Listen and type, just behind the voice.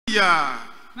Yeah.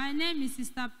 My name is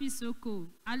Sister Pisoko.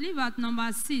 I live at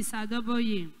number 6 at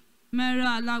Adoboye, Mero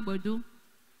Alagbodo.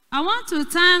 I want to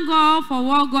thank God for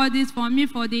what God did for me,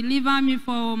 for delivering me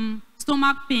from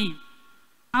stomach pain.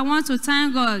 I want to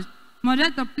thank God.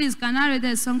 Moderator, please, can I read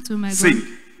a song to my God? Sing.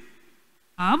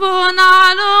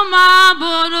 Abonaru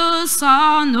maburu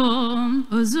sonu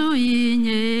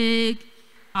ozuinyek.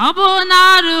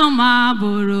 Abonaru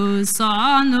maburu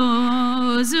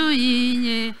sonu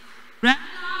ozuinyek.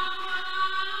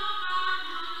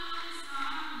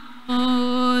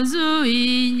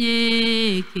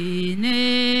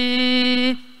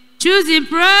 Choosing,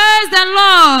 praise the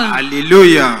Lord.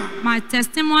 Hallelujah. My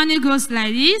testimony goes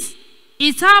like this.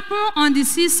 It happened on the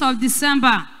 6th of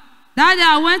December. That day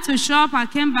I went to shop, I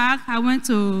came back, I went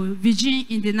to Virgin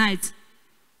in the night.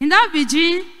 In that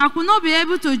Virgin, I could not be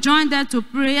able to join them to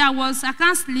pray. I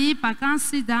can't sleep, I can't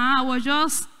sit down. I was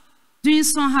just doing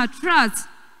some hard trust.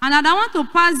 And I want to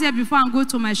pass there before I go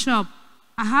to my shop.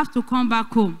 I have to come back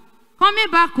home.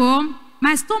 Coming back home,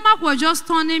 my stomach was just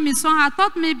turning me, so I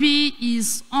thought maybe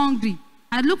he's hungry.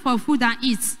 I looked for food and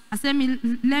eat. I said,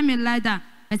 let me lie down,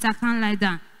 but I can't lie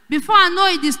down. Before I know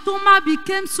it, the stomach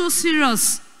became so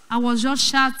serious. I was just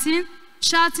shouting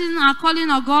and calling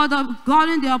on God,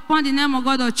 calling upon the name of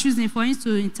God or choosing for him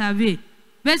to intervene.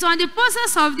 But on the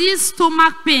process of this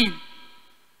stomach pain,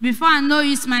 before I know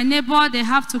it, my neighbor, they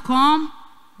have to come.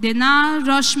 They now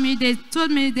rushed me. They told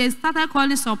me, they started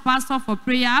calling some pastor for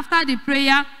prayer. After the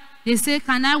prayer, they said,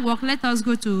 can I walk? Let us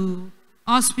go to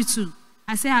hospital.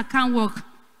 I said, I can't walk.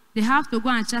 They have to go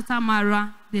and charter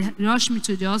Mara. They rushed me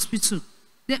to the hospital.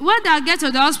 When I get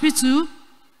to the hospital,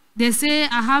 they say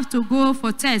I have to go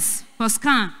for tests, for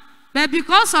scan. But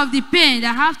because of the pain, they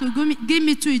have to give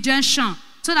me 2 injections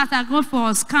so that I go for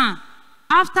a scan.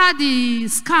 After the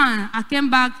scan, I came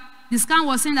back. The scan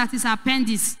was saying that it's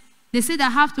appendix. They said I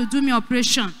have to do my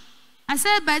operation. I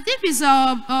said, but if it's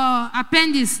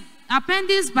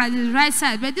appendix by the right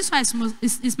side, but this one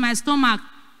is my stomach.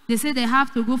 They said they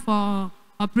have to go for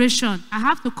operation. I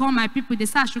have to call my people. They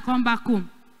said I should come back home.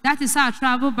 That is how I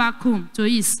travel back home to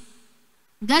East.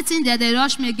 Getting there, they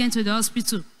rushed me again to the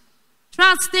hospital.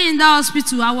 Trying to stay in that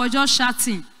hospital, I was just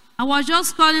shouting. I was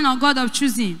just calling on God of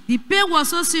choosing. The pain was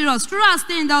so serious. Throughout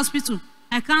staying in the hospital,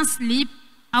 I can't sleep.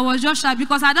 I was just shouting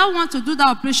because I don't want to do that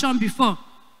operation before.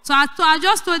 So I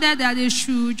just told them that they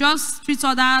should just treat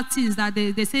other things that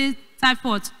they say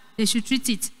typhoid. They should treat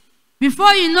it.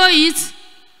 Before you know it,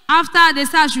 after they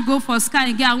said I should go for scan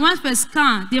again, I went for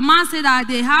scan. The man said that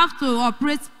they have to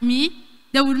operate me.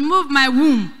 They will remove my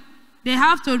womb. They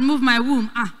have to remove my womb.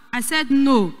 I said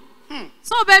no.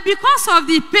 So, but because of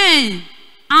the pain,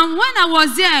 and when I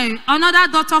was there, another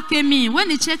doctor came in. When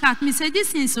he checked at me, said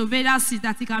this is ovarian cyst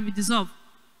that it can be dissolved.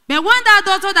 But when that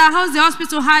doctor that housed the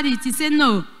hospital had it, he said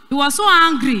no. He was so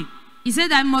angry. He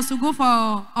said I must go for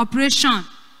operation.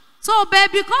 So,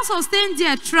 but because of staying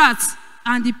there trapped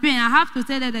and the pain, I have to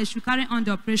tell them that I should carry on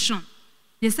the operation.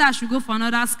 They said I should go for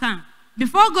another scan.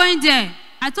 Before going there,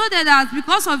 I told them that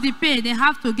because of the pain, they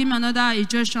have to give me another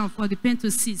injection for the pain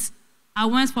to cease. I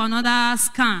went for another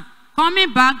scan.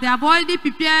 Coming back, they have already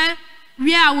prepared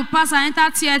where I would pass and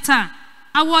enter theater.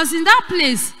 I was in that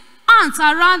place, ants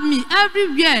around me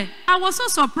everywhere. I was so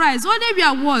surprised. Only where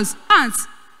I was, ants.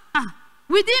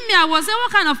 Within me, I was saying,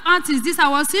 what kind of ant is this? I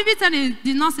was even telling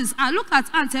the nurses, I look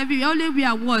at ants everywhere, only where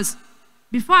I was.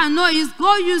 Before I know it,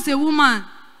 God used a woman.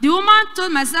 The woman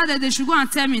told my sister that they should go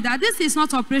and tell me that this is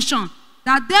not operation.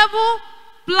 That devil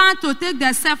planned to take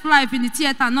their self-life in the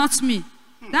theater, not me.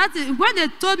 That is, when they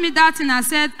told me that thing, I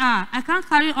said, I can't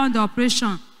carry on the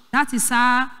operation. That is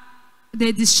how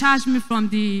they discharged me from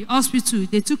the hospital.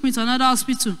 They took me to another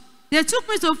hospital. They took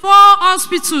me to 4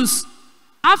 hospitals.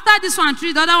 After this one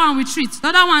treat, the other one we treat, the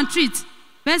other one treat.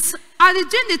 But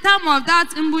during the time of that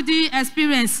Mbudi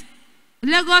experience,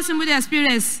 Lagos Mbudi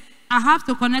experience, I have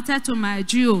to connect it to my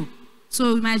GO.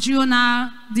 So my GO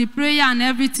now, the prayer and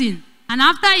everything. And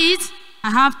after it, I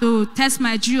have to test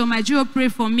my GO. My GO pray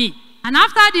for me. And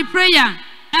after the prayer,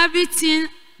 everything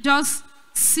just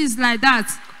ceased like that.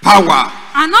 Power.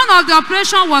 And none of the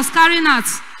operation was carrying out.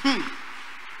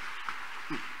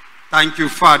 Thank you,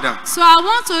 Father. So I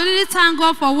want to really thank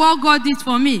God for what God did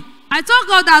for me. I told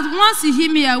God that once He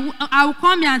hear me, I will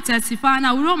come here and testify, and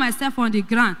I will roll myself on the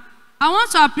ground. I want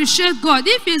to appreciate God.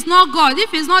 If it's not God,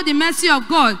 if it's not the mercy of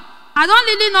God, I don't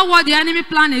really know what the enemy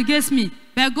planned against me.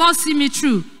 But God see me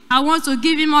through. I want to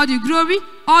give Him all the glory,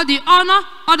 all the honor,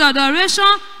 all the adoration,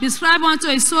 describe unto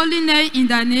His holy name in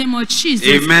the name of Jesus.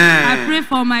 Amen. I pray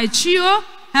for my GO,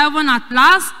 Heaven at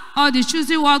Last, all the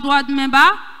Choosing Worldwide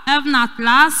member, Heaven at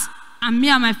Last, and me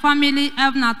and my family,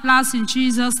 Heaven at Last in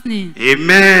Jesus' name.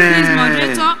 Amen. Please,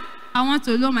 moderator. I want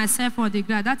to lower myself on the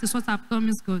ground. That is what I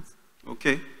promised God.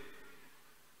 Okay.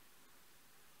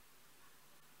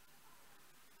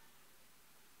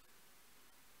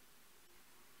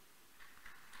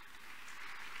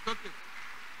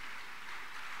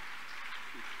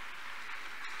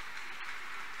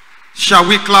 Shall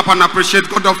we clap and appreciate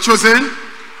God of Chosen?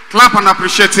 Clap and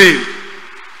appreciate him.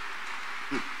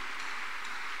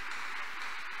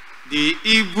 The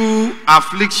evil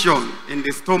affliction in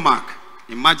the stomach.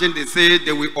 Imagine they say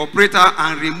they will operate her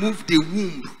and remove the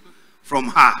womb from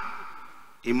her.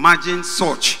 Imagine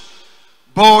such.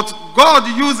 But God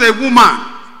used a woman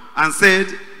and said,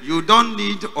 you don't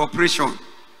need operation.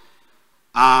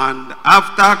 And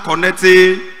after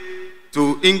connecting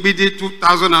to Ingbidi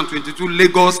 2022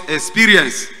 Lagos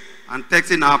experience and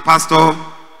texting our pastor,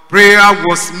 prayer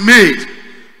was made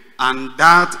and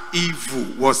that evil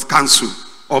was cancelled.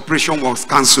 Operation was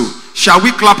cancelled. Shall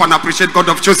we clap and appreciate God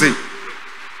of Chosen?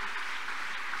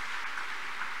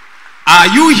 Are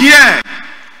you here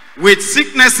with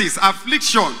sicknesses,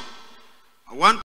 affliction? I want